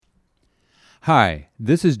Hi,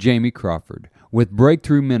 this is Jamie Crawford with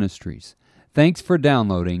Breakthrough Ministries. Thanks for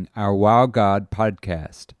downloading our Wow God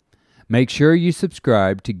podcast. Make sure you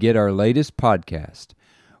subscribe to get our latest podcast.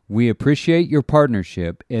 We appreciate your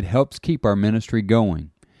partnership. It helps keep our ministry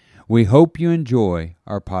going. We hope you enjoy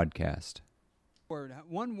our podcast.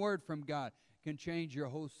 One word from God can change your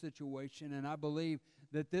whole situation, and I believe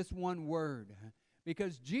that this one word,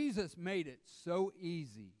 because Jesus made it so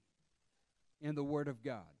easy in the Word of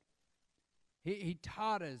God. He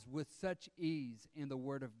taught us with such ease in the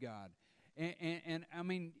Word of God. And I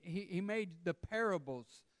mean, he made the parables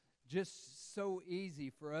just so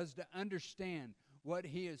easy for us to understand what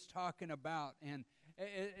he is talking about. And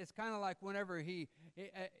it's kind of like whenever he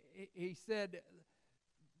said,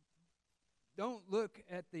 don't look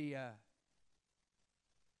at the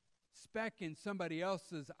speck in somebody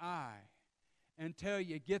else's eye until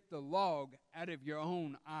you get the log out of your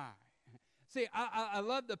own eye. See, I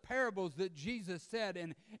love the parables that Jesus said,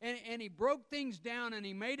 and he broke things down, and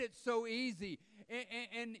he made it so easy.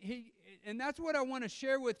 And that's what I want to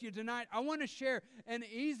share with you tonight. I want to share an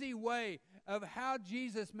easy way of how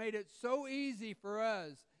Jesus made it so easy for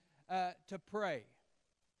us to pray.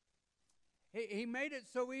 He made it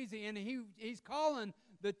so easy, and he's calling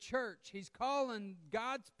the church, he's calling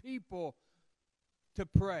God's people to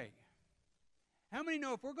pray. How many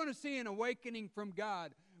know if we're going to see an awakening from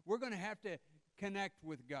God, we're going to have to connect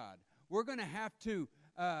with God. We're going to have to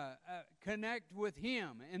connect with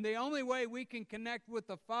Him. And the only way we can connect with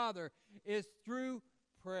the Father is through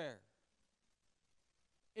prayer.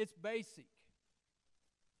 It's basic.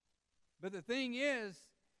 But the thing is,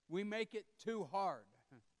 we make it too hard.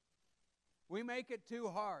 We make it too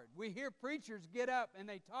hard. We hear preachers get up and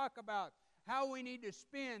they talk about how we need to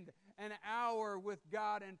spend an hour with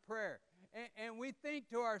God in prayer. And we think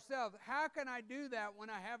to ourselves, how can I do that when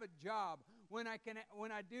I have a job, when I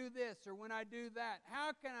do this or when I do that?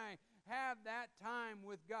 How can I have that time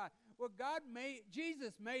with God? Well,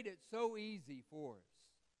 Jesus made it so easy for us.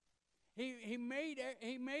 He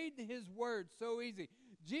made His word so easy.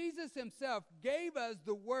 Jesus Himself gave us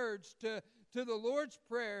the words to the Lord's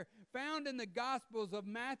Prayer found in the Gospels of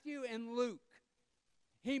Matthew and Luke.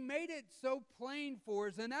 He made it so plain for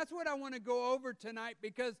us, and that's what I want to go over tonight,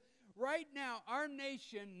 because right now, our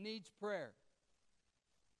nation needs prayer.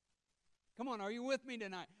 Come on, are you with me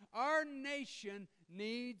tonight? Our nation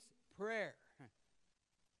needs prayer.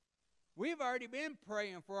 We've already been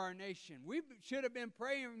praying for our nation. We should have been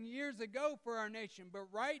praying years ago for our nation, but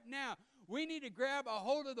right now, we need to grab a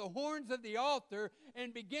hold of the horns of the altar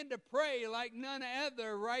and begin to pray like none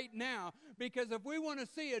other right now, because if we want to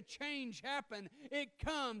see a change happen, it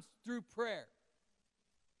comes through prayer.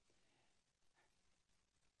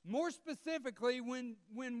 More specifically, when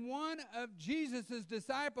one of Jesus'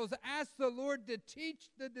 disciples asked the Lord to teach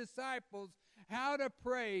the disciples how to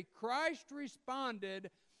pray, Christ responded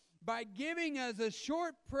by giving us a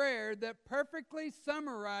short prayer that perfectly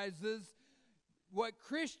summarizes what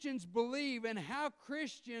Christians believe and how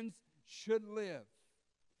Christians should live.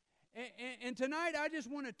 And tonight I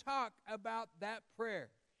just want to talk about that prayer.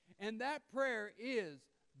 And that prayer is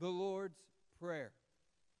the Lord's Prayer.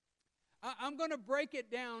 I'm going to break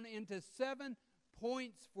it down into 7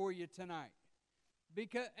 points for you tonight,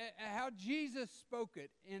 because how Jesus spoke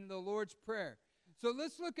it in the Lord's Prayer. So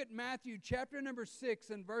let's look at Matthew chapter number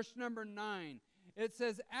 6 and verse number 9. It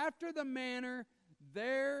says, "After the manner,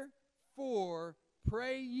 therefore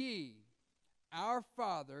pray ye, Our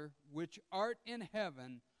Father, which art in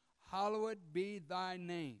heaven, hallowed be thy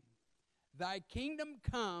name. Thy kingdom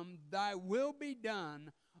come, thy will be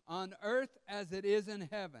done on earth as it is in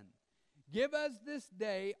heaven. Give us this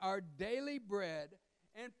day our daily bread,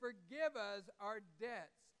 and forgive us our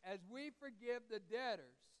debts as we forgive the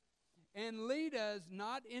debtors. And lead us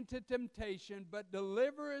not into temptation, but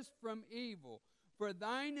deliver us from evil. For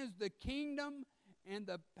thine is the kingdom and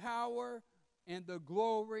the power and the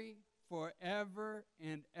glory forever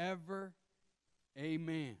and ever.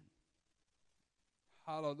 Amen."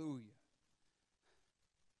 Hallelujah.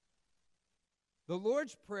 The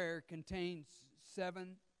Lord's Prayer contains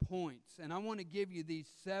 7 points, and I want to give you these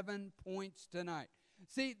 7 points tonight.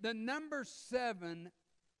 See, the number 7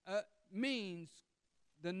 means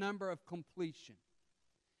the number of completion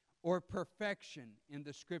or perfection in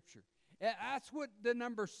the Scripture. That's what the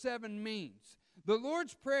number 7 means. The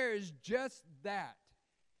Lord's Prayer is just that,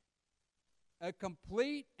 a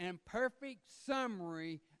complete and perfect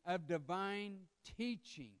summary of divine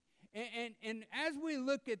teaching. And as we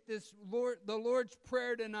look at this the Lord's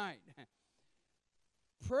Prayer tonight,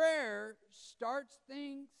 prayer starts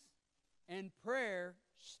things and prayer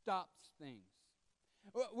stops things.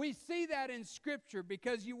 We see that in Scripture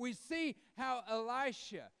because we see how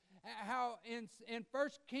Elisha, how in 1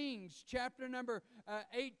 Kings chapter number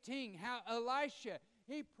 18, how Elisha,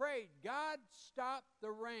 he prayed, God, stop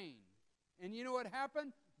the rain. And you know what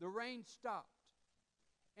happened? The rain stopped.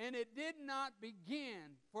 And it did not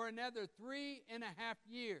begin for another 3.5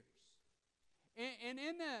 years. And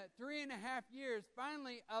in the 3.5 years,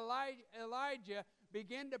 finally Elijah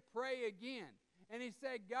began to pray again. And he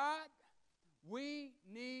said, God, we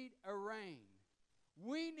need a rain.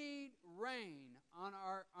 We need rain on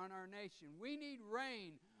our nation. We need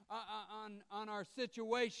rain on our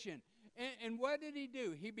situation. And what did he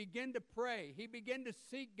do? He began to pray. He began to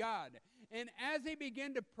seek God. And as he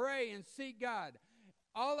began to pray and seek God,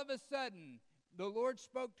 all of a sudden, the Lord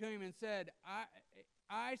spoke to him and said,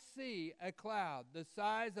 I see a cloud the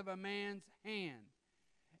size of a man's hand.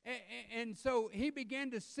 And so he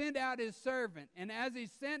began to send out his servant. And as he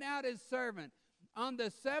sent out his servant, on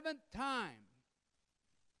the 7th time,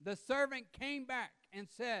 the servant came back and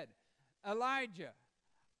said, Elijah,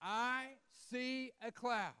 I see a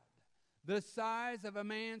cloud the size of a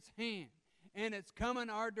man's hand, and it's coming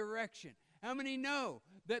our direction. How many know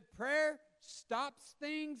that prayer stops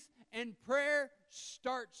things and prayer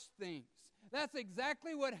starts things? That's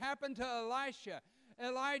exactly what happened to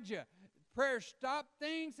Elijah. Prayer stopped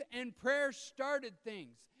things and prayer started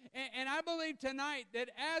things. And I believe tonight that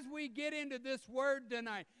as we get into this word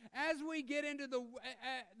tonight, as we get into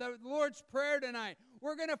the Lord's Prayer tonight,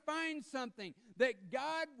 we're going to find something that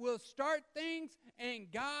God will start things and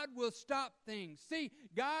God will stop things. See,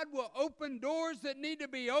 God will open doors that need to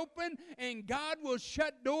be opened and God will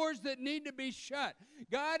shut doors that need to be shut.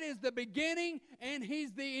 God is the beginning and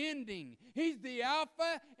He's the ending. He's the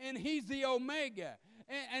Alpha and He's the Omega.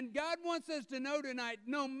 And God wants us to know tonight,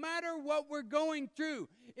 no matter what we're going through,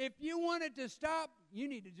 if you want it to stop, you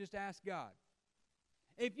need to just ask God.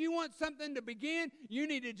 If you want something to begin, you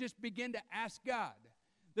need to just begin to ask God.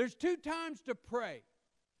 There's 2 times to pray.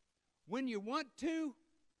 When you want to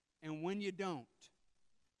and when you don't.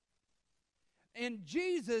 And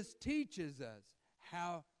Jesus teaches us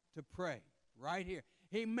how to pray right here.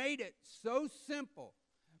 He made it so simple.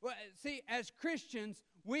 Well, see, as Christians,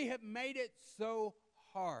 we have made it so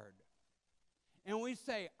hard. And we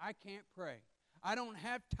say, I can't pray. I don't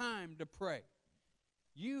have time to pray.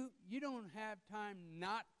 You don't have time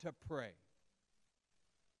not to pray.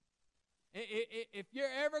 If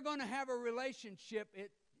you're ever going to have a relationship,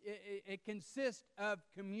 it consists of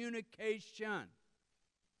communication.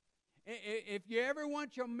 If you ever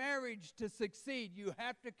want your marriage to succeed, you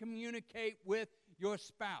have to communicate with your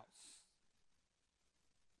spouse.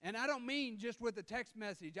 And I don't mean just with a text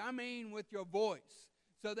message. I mean with your voice,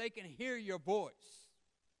 so they can hear your voice.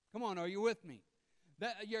 Come on, are you with me?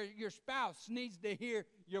 Your spouse needs to hear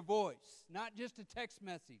your voice, not just a text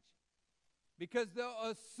message. Because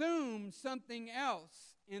they'll assume something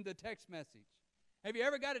else in the text message. Have you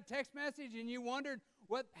ever got a text message and you wondered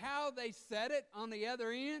how they said it on the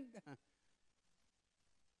other end?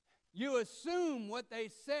 You assume what they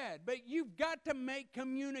said, but you've got to make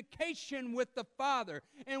communication with the Father.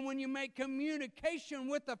 And when you make communication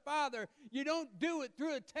with the Father, you don't do it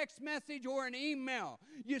through a text message or an email.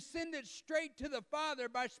 You send it straight to the Father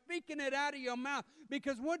by speaking it out of your mouth.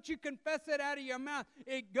 Because once you confess it out of your mouth,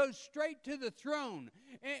 it goes straight to the throne.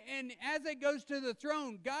 And as it goes to the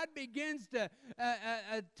throne, God begins to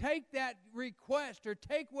take that request or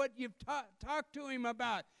take what you've talked to Him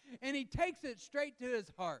about, and He takes it straight to His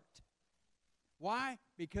heart. Why?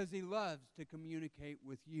 Because He loves to communicate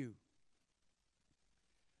with you.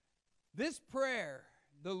 This prayer,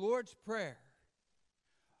 the Lord's Prayer,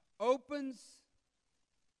 opens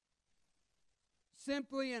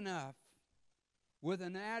simply enough with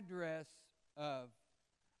an address of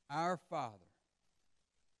Our Father,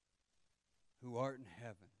 who art in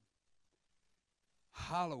heaven.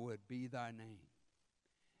 Hallowed be thy name.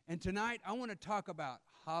 And tonight I want to talk about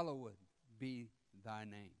hallowed be thy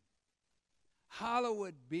name.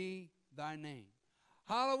 Hallowed be thy name.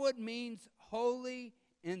 Hallowed means holy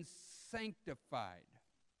and sanctified.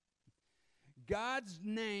 God's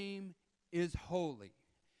name is holy.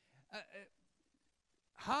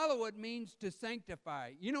 Hallowed means to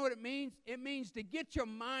sanctify. You know what it means? It means to get your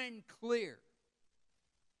mind clear.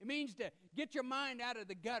 It means to get your mind out of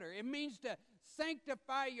the gutter. It means to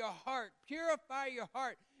sanctify your heart, purify your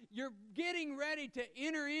heart. You're getting ready to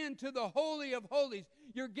enter into the Holy of Holies.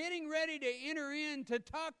 You're getting ready to enter in to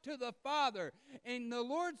talk to the Father. And the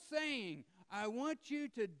Lord's saying, I want you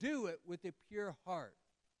to do it with a pure heart.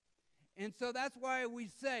 And so that's why we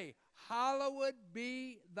say, hallowed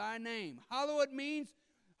be thy name. Hallowed means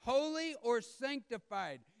holy or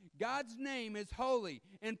sanctified. God's name is holy.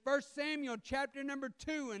 In 1 Samuel chapter number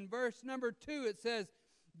 2 and verse number 2, it says,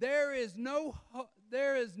 there is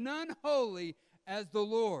none holy as the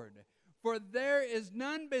Lord, for there is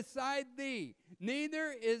none beside thee,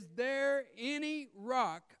 neither is there any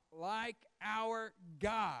rock like our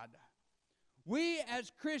God. We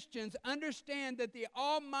as Christians understand that the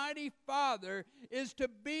Almighty Father is to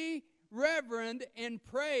be reverenced and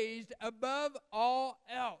praised above all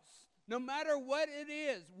else. No matter what it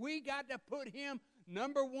is, we got to put Him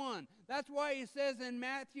number one. That's why He says in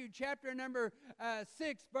Matthew chapter number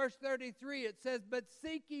 6, verse 33, it says, but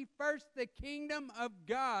seek ye first the kingdom of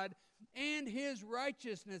God and His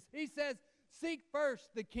righteousness. He says, seek first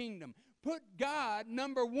the kingdom. Put God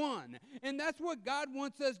number one. And that's what God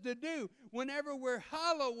wants us to do whenever we're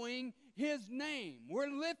hallowing His name. We're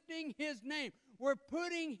lifting His name. We're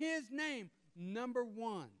putting His name number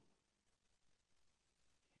one.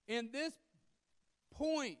 In this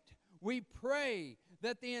point, we pray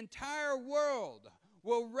that the entire world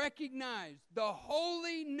will recognize the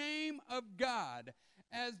holy name of God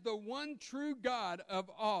as the one true God of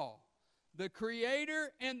all, the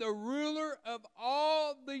creator and the ruler of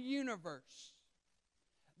all the universe.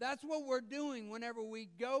 That's what we're doing whenever we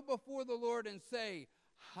go before the Lord and say,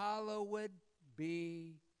 hallowed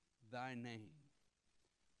be thy name.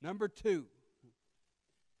 Number 2,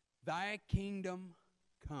 thy kingdom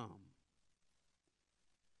come.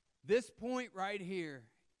 This point right here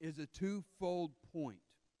is a twofold point.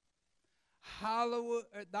 Hallowed,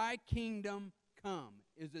 thy kingdom come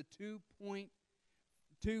is a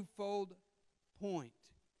twofold point.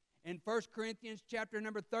 In 1 Corinthians chapter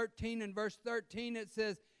number 13 and verse 13 it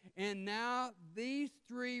says, and now these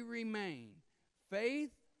three remain,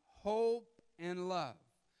 faith, hope, and love.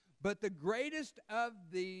 But the greatest of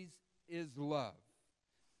these is love.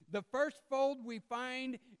 The first fold we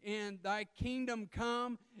find in thy kingdom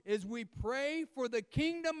come is we pray for the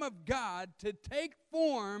kingdom of God to take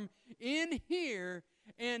form in here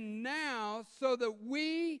and now so that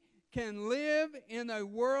we can live in a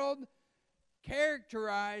world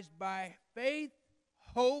characterized by faith,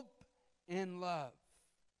 hope, and love.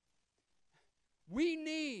 We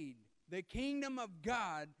need the kingdom of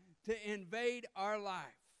God to invade our life.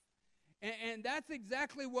 And that's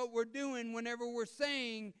exactly what we're doing whenever we're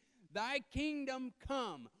saying, thy kingdom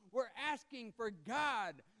come. We're asking for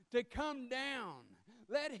God to come down.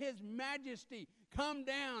 Let His majesty come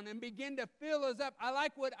down and begin to fill us up. I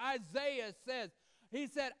like what Isaiah says. He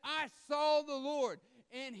said, I saw the Lord,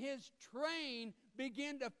 and His train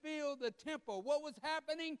began to fill the temple. What was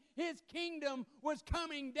happening? His kingdom was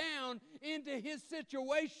coming down into his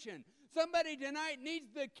situation. Somebody tonight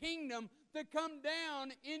needs the kingdom to come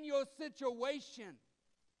down in your situation.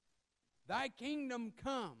 Thy kingdom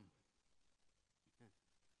come.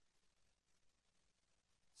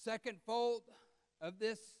 Second fold of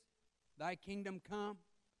this, thy kingdom come,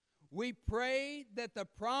 we pray that the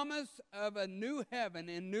promise of a new heaven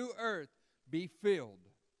and new earth be filled.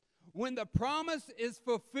 When the promise is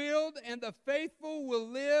fulfilled and the faithful will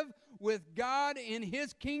live with God in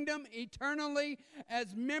His kingdom eternally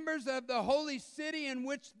as members of the holy city in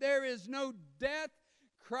which there is no death,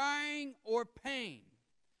 crying, or pain.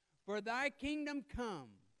 For thy kingdom come,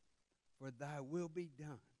 for thy will be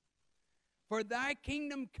done. For thy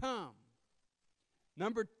kingdom come.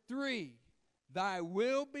 Number 3, thy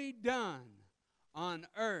will be done on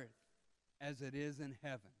earth as it is in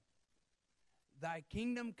heaven. Thy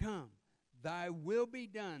kingdom come, thy will be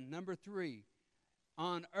done. Number 3,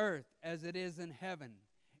 on earth as it is in heaven.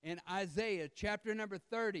 In Isaiah chapter number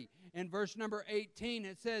 30 and verse number 18,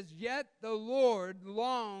 it says, yet the Lord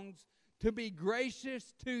longs to be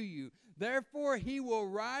gracious to you. Therefore He will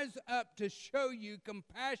rise up to show you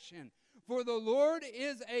compassion. For the Lord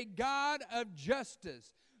is a God of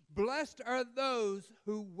justice. Blessed are those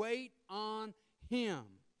who wait on Him.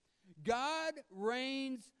 God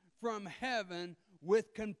reigns from heaven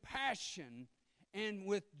with compassion and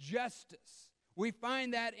with justice. We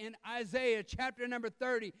find that in Isaiah chapter number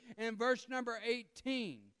 30 and verse number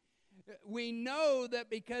 18. We know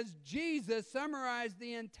that because Jesus summarized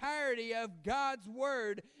the entirety of God's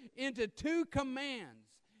word into 2 commands.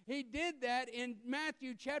 He did that in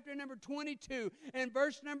Matthew chapter number 22 and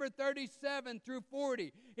verse number 37 through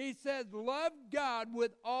 40. He says, love God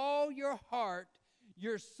with all your heart,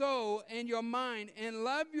 your soul, and your mind, and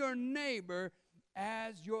love your neighbor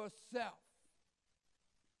as yourself.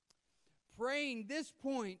 Praying this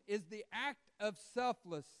point is the act of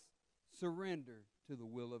selfless surrender to the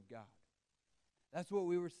will of God. That's what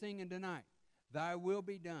we were singing tonight. Thy will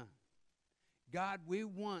be done. God, we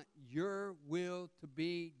want your will to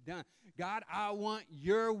be done. God, I want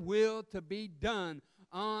your will to be done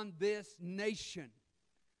on this nation.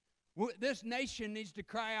 This nation needs to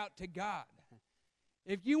cry out to God.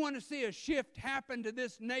 If you want to see a shift happen to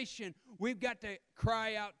this nation, we've got to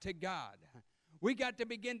cry out to God. We got to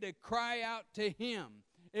begin to cry out to Him.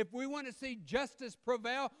 If we want to see justice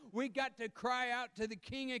prevail, we got to cry out to the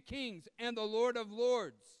King of Kings and the Lord of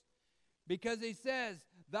Lords. Because He says,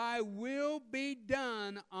 thy will be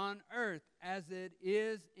done on earth as it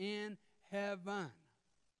is in heaven.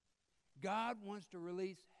 God wants to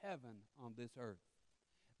release heaven on this earth.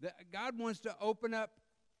 God wants to open up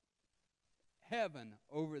heaven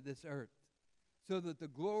over this earth so that the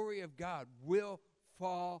glory of God will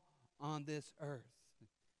fall on this earth.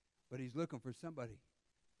 But He's looking for somebody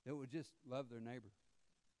that would just love their neighbor.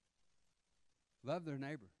 Love their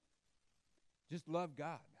neighbor. Just love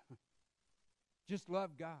God. Just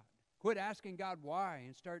love God. Quit asking God why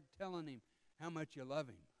and start telling Him how much you love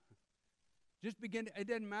Him. Just begin to, it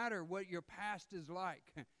doesn't matter what your past is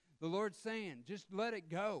like. The Lord's saying, just let it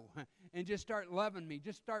go and just start loving me.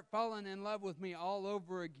 Just start falling in love with me all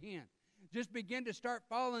over again. Just begin to start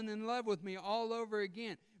falling in love with me all over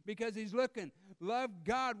again, because He's looking. Love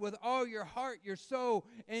God with all your heart, your soul,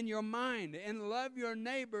 and your mind, and love your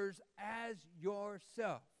neighbors as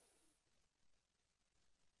yourself.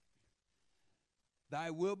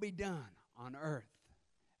 Thy will be done on earth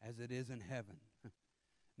as it is in heaven.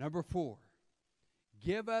 Number 4,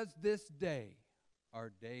 give us this day our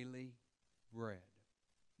daily bread.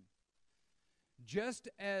 Just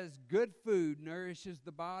as good food nourishes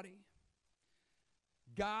the body,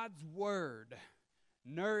 God's word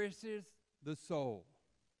nourishes the soul.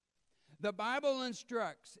 The Bible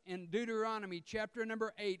instructs in Deuteronomy chapter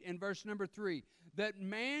number 8 and verse number 3 that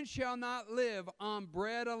man shall not live on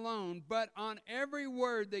bread alone, but on every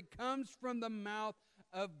word that comes from the mouth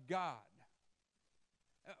of God.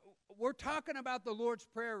 We're talking about the Lord's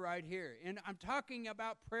Prayer right here, and I'm talking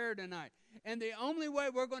about prayer tonight. And the only way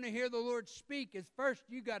we're going to hear the Lord speak is first,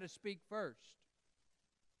 you got to speak first.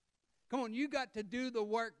 Come on, you got to do the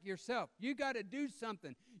work yourself. You got to do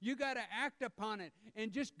something. You got to act upon it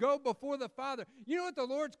and just go before the Father. You know what the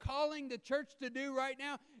Lord's calling the church to do right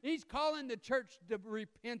now? He's calling the church to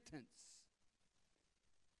repentance.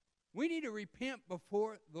 We need to repent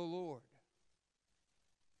before the Lord.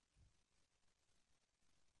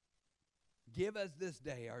 Give us this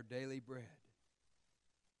day our daily bread.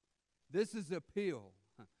 This is appeal.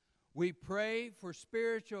 We pray for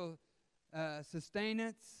spiritual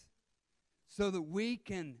sustenance so that we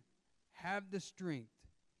can have the strength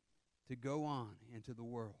to go on into the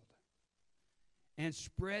world and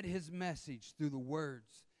spread His message through the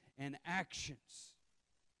words and actions.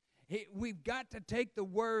 We've got to take the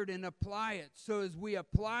word and apply it, so as we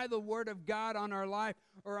apply the word of God on our life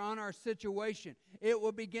or on our situation, it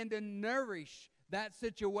will begin to nourish that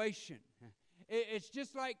situation. It's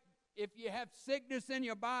just like if you have sickness in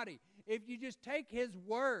your body, if you just take His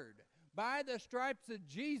word, by the stripes of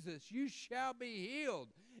Jesus, you shall be healed.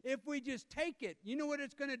 If we just take it, you know what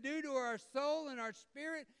it's going to do to our soul and our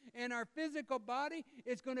spirit and our physical body?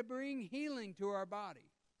 It's going to bring healing to our body.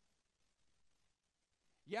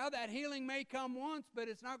 Yeah, that healing may come once, but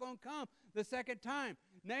it's not going to come the second time.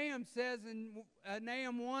 Nahum says in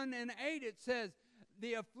Nahum 1 and 8, it says,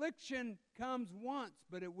 the affliction comes once,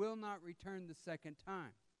 but it will not return the second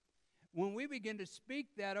time. When we begin to speak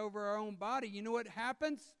that over our own body, you know what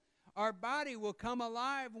happens? Our body will come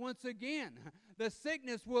alive once again. The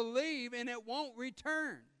sickness will leave and it won't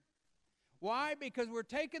return. Why? Because we're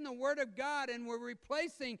taking the Word of God and we're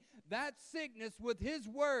replacing that sickness with His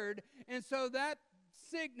Word, and so that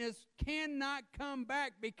sickness cannot come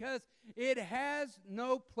back because it has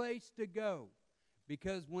no place to go.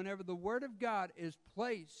 Because whenever the Word of God is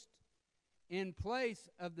placed in place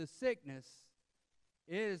of the sickness,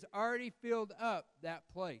 it has already filled up that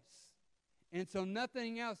place. And so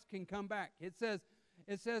nothing else can come back. It says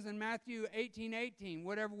in Matthew 18:18,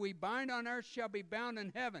 whatever we bind on earth shall be bound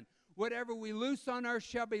in heaven. Whatever we loose on earth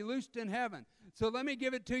shall be loosed in heaven. So let me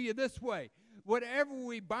give it to you this way. Whatever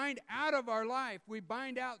we bind out of our life, we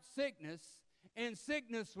bind out sickness, and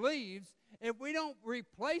sickness leaves. If we don't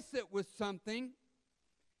replace it with something,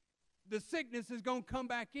 the sickness is going to come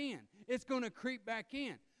back in. It's going to creep back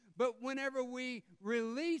in. But whenever we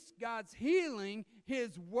release God's healing,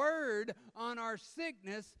 His Word on our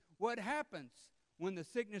sickness, what happens? When the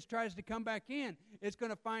sickness tries to come back in, it's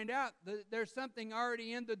going to find out that there's something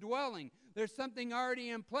already in the dwelling. There's something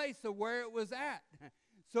already in place of where it was at.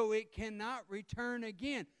 So it cannot return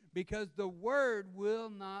again because the Word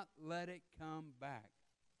will not let it come back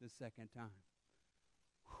the second time.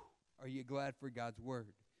 Are you glad for God's word?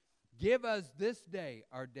 Give us this day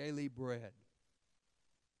our daily bread.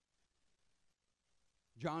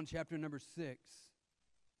 John chapter number 6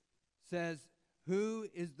 says, who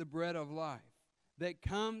is the bread of life that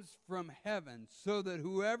comes from heaven, so that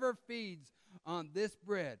whoever feeds on this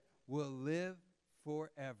bread will live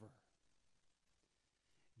forever.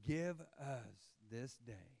 Give us this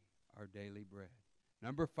day our daily bread.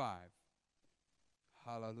 Number 5,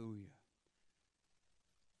 hallelujah.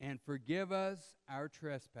 And forgive us our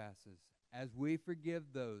trespasses, as we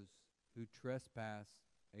forgive those who trespass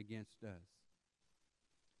against us.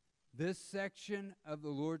 This section of the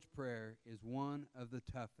Lord's Prayer is one of the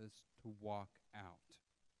toughest to walk out.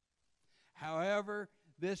 However,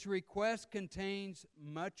 this request contains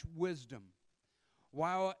much wisdom.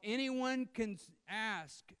 While anyone can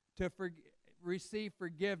ask to receive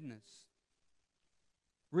forgiveness,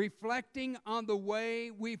 reflecting on the way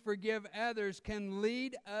we forgive others can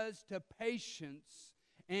lead us to patience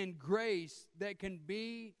and grace that can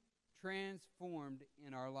be transformed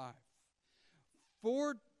in our life.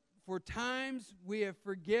 For times we have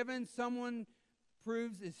forgiven someone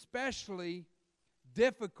proves especially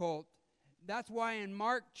difficult. That's why in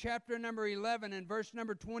Mark chapter number 11 and verse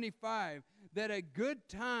number 25, that a good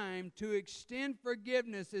time to extend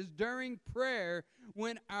forgiveness is during prayer,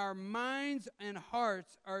 when our minds and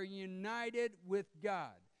hearts are united with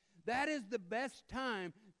God. That is the best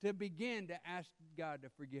time to begin to ask God to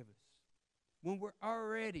forgive us. When we're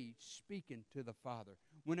already speaking to the Father,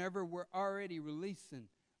 whenever we're already releasing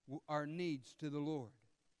our needs to the Lord.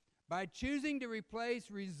 By choosing to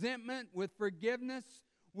replace resentment with forgiveness,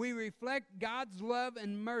 we reflect God's love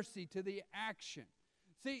and mercy to the action.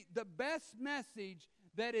 See, the best message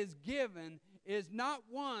that is given is not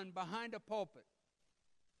one behind a pulpit,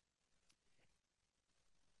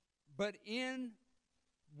 but in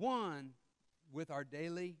one with our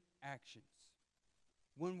daily actions.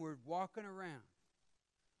 When we're walking around,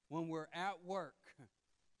 when we're at work,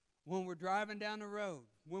 when we're driving down the road,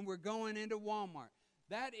 when we're going into Walmart.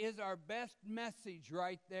 That is our best message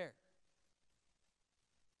right there.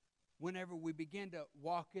 Whenever we begin to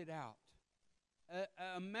walk it out.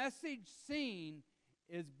 A message seen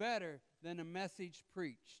is better than a message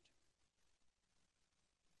preached.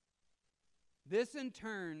 This in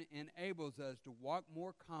turn enables us to walk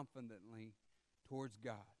more confidently towards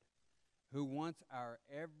God, who wants our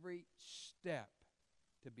every step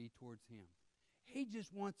to be towards Him. He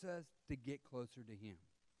just wants us to get closer to Him.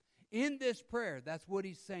 In this prayer, that's what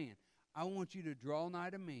He's saying. I want you to draw nigh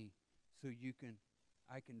to me so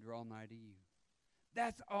I can draw nigh to you.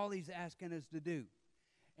 That's all He's asking us to do.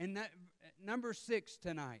 And that, number 6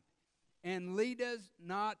 tonight, and lead us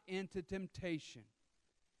not into temptation.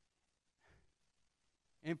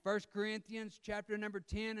 In 1 Corinthians chapter number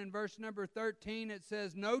 10 and verse number 13, it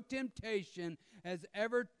says, no temptation has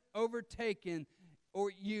ever overtaken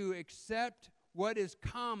or you except what is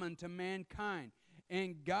common to mankind.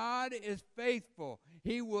 And God is faithful.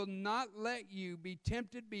 He will not let you be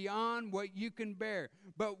tempted beyond what you can bear.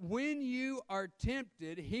 But when you are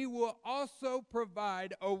tempted, He will also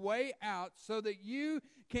provide a way out so that you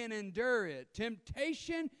can endure it.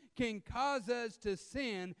 Temptation can cause us to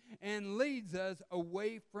sin and leads us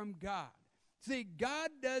away from God. See, God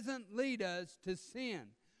doesn't lead us to sin.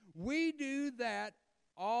 We do that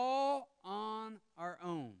all on our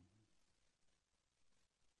own.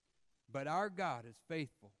 But our God is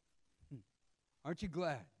faithful. Aren't you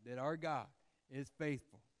glad that our God is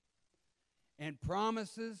faithful? And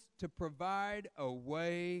promises to provide a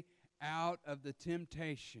way out of the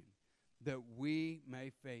temptation that we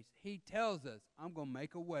may face. He tells us, I'm going to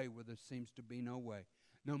make a way where there seems to be no way.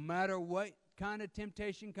 No matter what kind of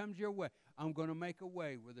temptation comes your way, I'm going to make a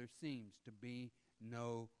way where there seems to be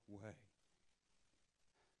no way.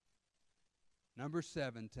 Number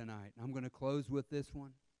 7 tonight. I'm going to close with this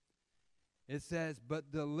one. It says,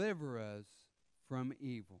 but deliver us from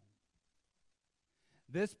evil.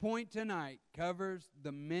 This point tonight covers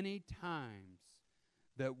the many times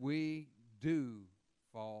that we do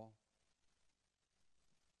fall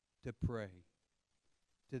to prey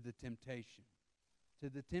to the temptation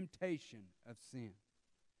of sin.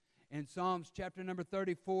 In Psalms chapter number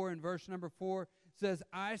 34 and verse number 4 says,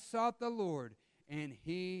 I sought the Lord and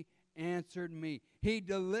He answered me. He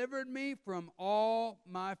delivered me from all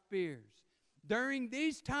my fears. During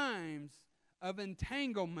these times of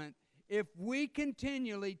entanglement, if we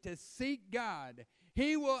continually to seek God,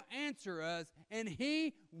 He will answer us and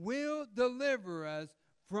He will deliver us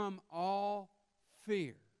from all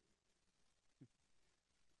fear.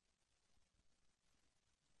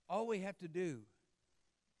 All we have to do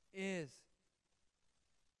is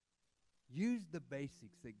use the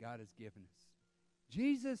basics that God has given us.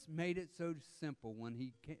 Jesus made it so simple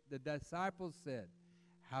when the disciples said,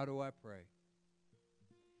 "How do I pray?"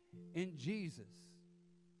 And Jesus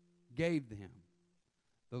gave them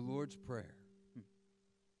the Lord's Prayer.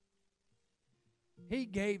 He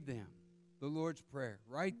gave them the Lord's Prayer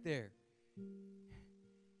right there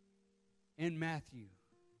in Matthew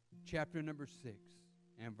chapter number 6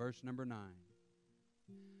 and verse number 9.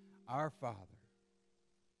 Our Father,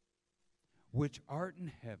 which art in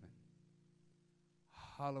heaven,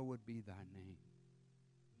 hallowed be thy name.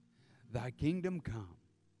 Thy kingdom come,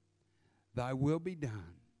 thy will be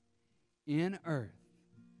done in earth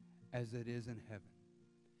as it is in heaven.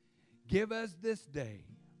 Give us this day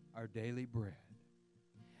our daily bread,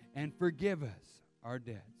 and forgive us our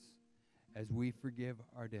debts as we forgive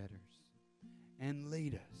our debtors. And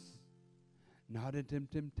lead us not into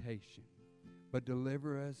temptation, but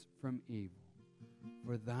deliver us from evil.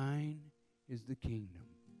 For thine is the kingdom,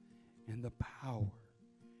 and the power,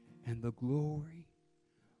 and the glory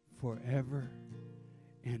forever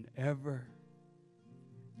and ever.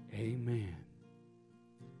 Amen.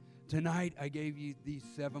 Tonight I gave you these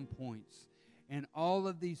 7 points, and all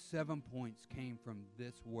of these 7 points came from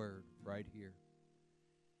this word right here.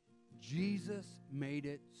 Jesus made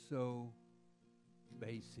it so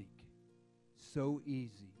basic, so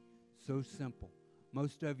easy, so simple.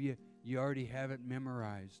 Most of you already have it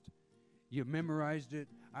memorized. You memorized it.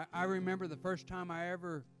 I remember the first time I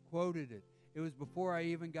ever quoted it. It was before I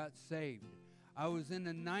even got saved. I was in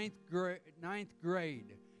the ninth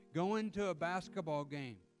grade going to a basketball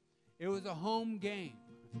game. It was a home game.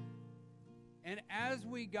 And as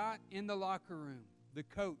we got in the locker room, the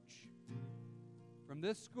coach from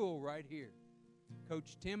this school right here,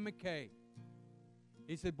 Coach Tim McKay,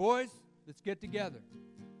 he said, "Boys, let's get together.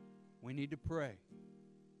 We need to pray."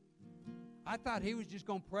 I thought he was just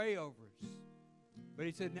going to pray over us. But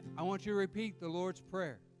he said, "I want you to repeat the Lord's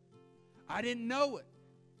Prayer." I didn't know it.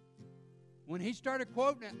 When he started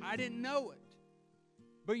quoting it, I didn't know it.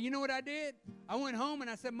 But you know what I did? I went home and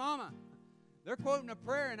I said, "Mama, they're quoting a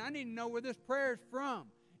prayer, and I need to know where this prayer is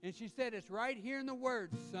from." And she said, "It's right here in the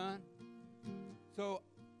Word, son." So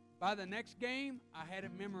by the next game, I had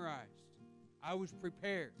it memorized. I was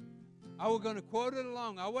prepared. I was going to quote it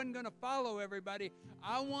along. I wasn't going to follow everybody.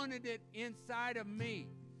 I wanted it inside of me.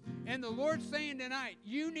 And the Lord's saying tonight,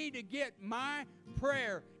 you need to get my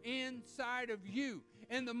prayer inside of you.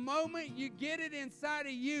 And the moment you get it inside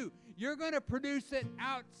of you, you're going to produce it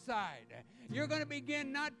outside. You're going to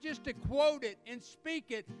begin not just to quote it and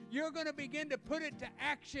speak it. You're going to begin to put it to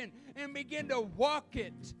action and begin to walk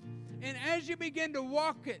it. And as you begin to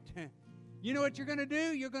walk it, you know what you're going to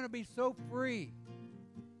do? You're going to be so free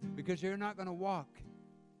because you're not going to walk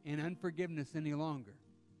in unforgiveness any longer.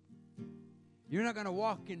 You're not going to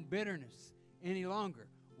walk in bitterness any longer.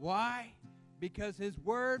 Why? Because His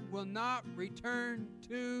Word will not return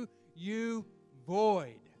to you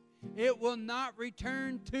void. It will not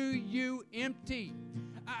return to you empty.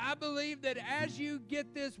 I believe that as you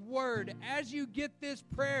get this Word, as you get this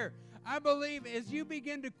prayer, I believe as you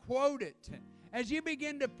begin to quote it, as you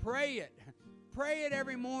begin to pray it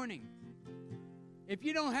every morning. If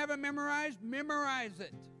you don't have it memorized, memorize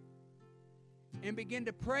it. And begin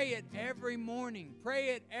to pray it every morning.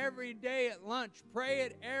 Pray it every day at lunch. Pray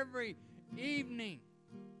it every evening.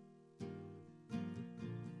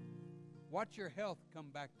 Watch your health come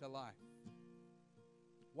back to life.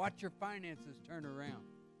 Watch your finances turn around.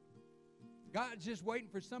 God's just waiting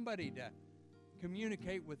for somebody to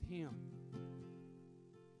communicate with Him.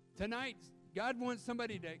 Tonight, God wants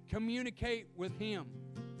somebody to communicate with Him.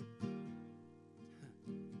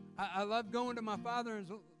 I love going to my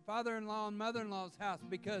father-in-law and mother-in-law's house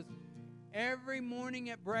because every morning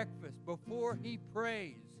at breakfast, before he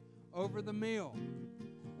prays over the meal,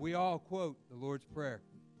 we all quote the Lord's Prayer.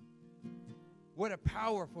 What a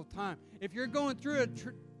powerful time. If you're going through a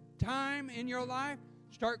time in your life,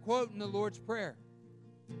 start quoting the Lord's Prayer.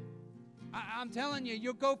 I'm telling you,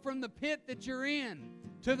 you'll go from the pit that you're in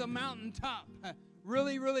to the mountaintop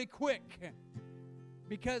really, really quick.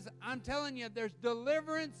 Because I'm telling you, there's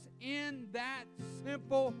deliverance in that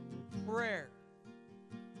simple prayer.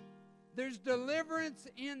 There's deliverance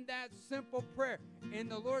in that simple prayer.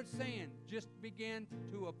 And the Lord's saying, just begin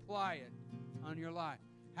to apply it on your life.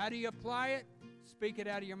 How do you apply it? Speak it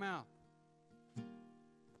out of your mouth.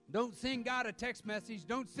 Don't send God a text message.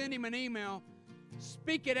 Don't send Him an email.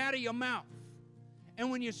 Speak it out of your mouth.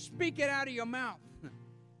 And when you speak it out of your mouth,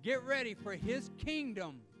 get ready for His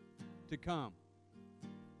kingdom to come.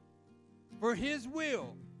 For His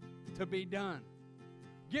will to be done.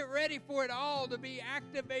 Get ready for it all to be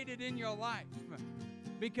activated in your life.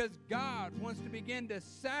 because God wants to begin to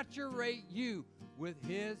saturate you with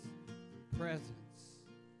His presence.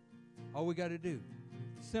 All we got to do,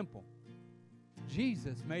 simple.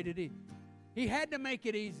 Jesus made it easy. He had to make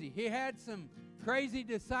it easy. He had some crazy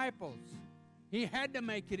disciples. He had to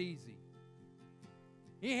make it easy.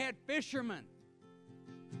 He had fishermen.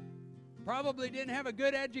 Probably didn't have a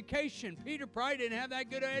good education. Peter probably didn't have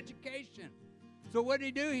that good education. So what did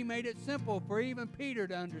He do? He made it simple for even Peter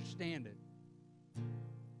to understand it.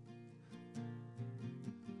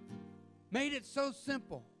 Made it so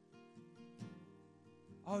simple.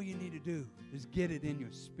 All you need to do is get it in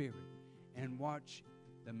your spirit and watch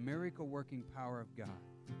the miracle-working power of God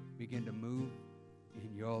begin to move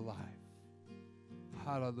in your life.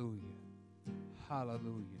 Hallelujah.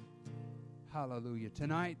 Hallelujah. Hallelujah.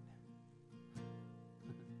 Tonight,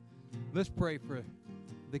 let's pray for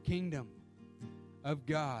the kingdom of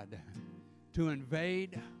God to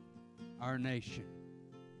invade our nation.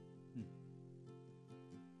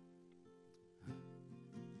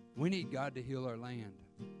 We need God to heal our land.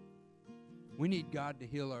 We need God to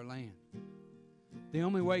heal our land. The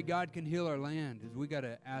only way God can heal our land is we got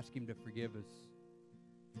to ask Him to forgive us.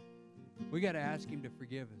 We got to ask Him to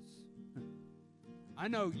forgive us. I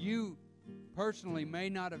know you personally may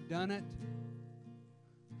not have done it,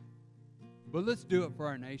 but let's do it for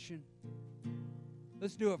our nation.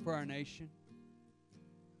 Let's do it for our nation.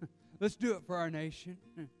 Let's do it for our nation.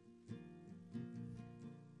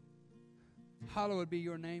 Hallowed be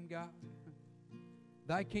your name, God.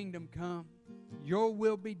 Thy kingdom come. Your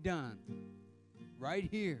will be done right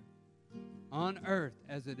here on earth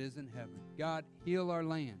as it is in heaven. God, heal our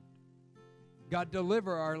land. God,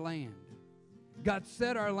 deliver our land. God,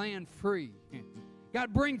 set our land free.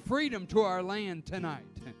 God, bring freedom to our land tonight.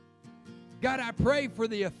 God, I pray for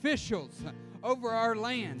the officials over our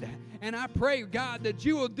land. And I pray, God, that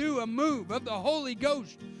you will do a move of the Holy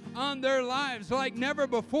Ghost on their lives like never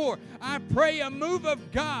before. I pray a move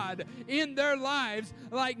of God in their lives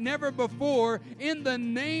like never before in the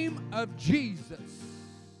name of Jesus.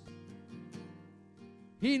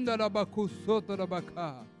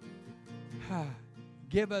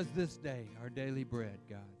 Give us this day our daily bread,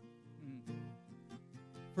 God.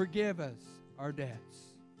 Forgive us our debts.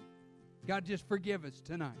 God, just forgive us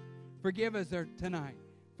tonight. Forgive us tonight.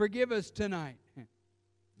 Forgive us tonight.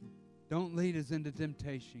 Don't lead us into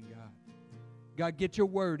temptation, God. God, get your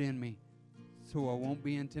word in me so I won't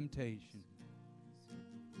be in temptation.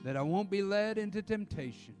 That I won't be led into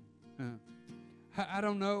temptation. I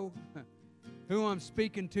don't know who I'm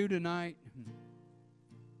speaking to tonight.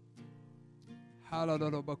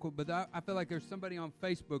 But I feel like there's somebody on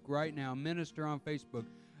Facebook right now, a minister on Facebook.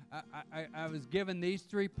 I was given these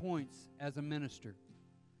 3 points as a minister.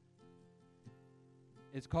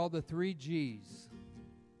 It's called the 3 G's.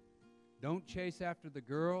 Don't chase after the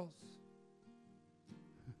girls.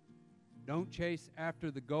 Don't chase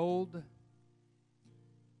after the gold.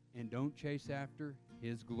 And don't chase after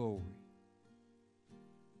His glory.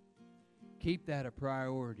 Keep that a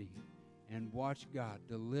priority and watch God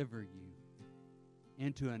deliver you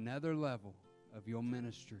into another level of your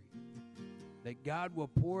ministry. That God will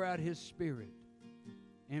pour out His Spirit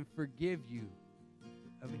and forgive you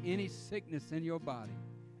of any sickness in your body,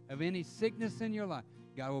 of any sickness in your life.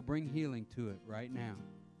 God will bring healing to it right now.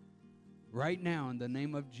 Right now, in the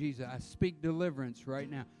name of Jesus, I speak deliverance right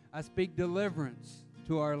now. I speak deliverance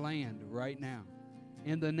to our land right now.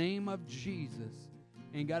 In the name of Jesus.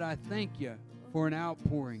 And God, I thank you for an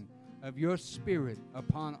outpouring of your Spirit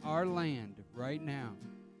upon our land right now.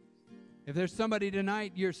 If there's somebody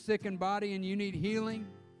tonight, you're sick in body and you need healing,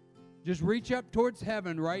 just reach up towards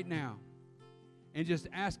heaven right now and just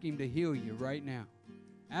ask Him to heal you right now.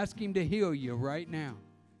 Ask Him to heal you right now.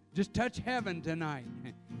 Just touch heaven tonight,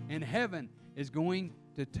 and heaven is going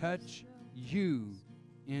to touch you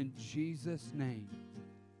in Jesus' name.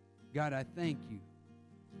 God, I thank you.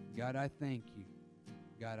 God, I thank you.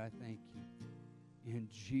 God, I thank you. In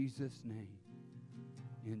Jesus' name.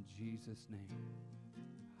 In Jesus' name.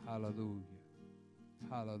 Hallelujah.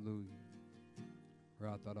 Hallelujah.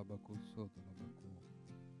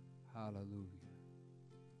 Hallelujah.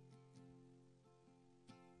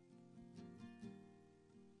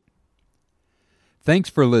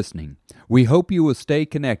 Thanks for listening. We hope you will stay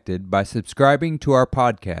connected by subscribing to our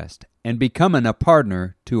podcast and becoming a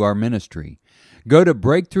partner to our ministry. Go to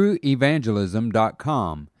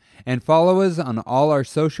breakthroughevangelism.com and follow us on all our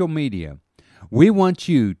social media. We want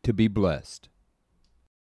you to be blessed.